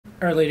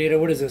Early data,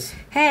 what is this?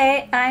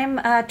 Hey, I'm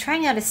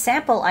trying out a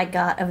sample I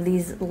got of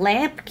these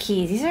lamp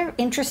keys. These are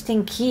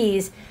interesting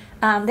keys.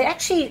 They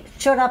actually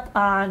showed up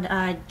on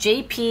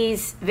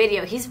JP's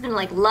video. He's been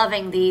like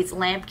loving these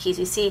lamp keys.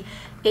 You see,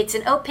 it's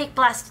an opaque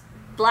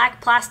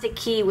black plastic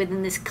key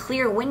within this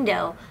clear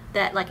window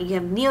that like you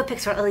have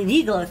NeoPix or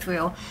LED glow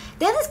through.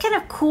 They have this kind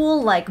of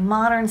cool like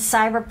modern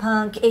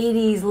cyberpunk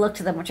 80s look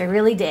to them, which I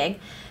really dig.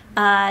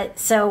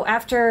 So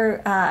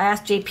after I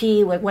asked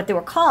JP what they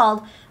were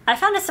called, I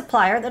found a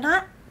supplier. They're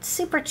not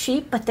super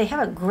cheap, but they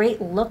have a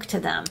great look to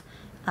them.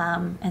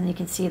 And you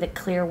can see the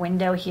clear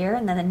window here,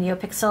 and then the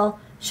NeoPixel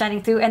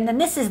shining through. And then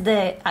this is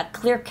the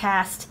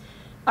ClearCast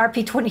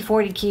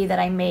RP2040 key that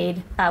I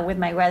made with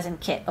my resin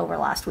kit over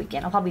last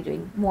weekend. I'll probably be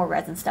doing more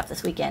resin stuff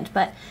this weekend.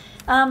 But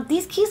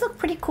these keys look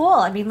pretty cool.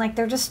 I mean, like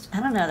they're just, I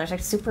don't know, they're like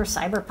super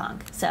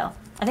cyberpunk. So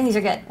I think these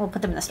are good. We'll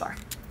put them in the store.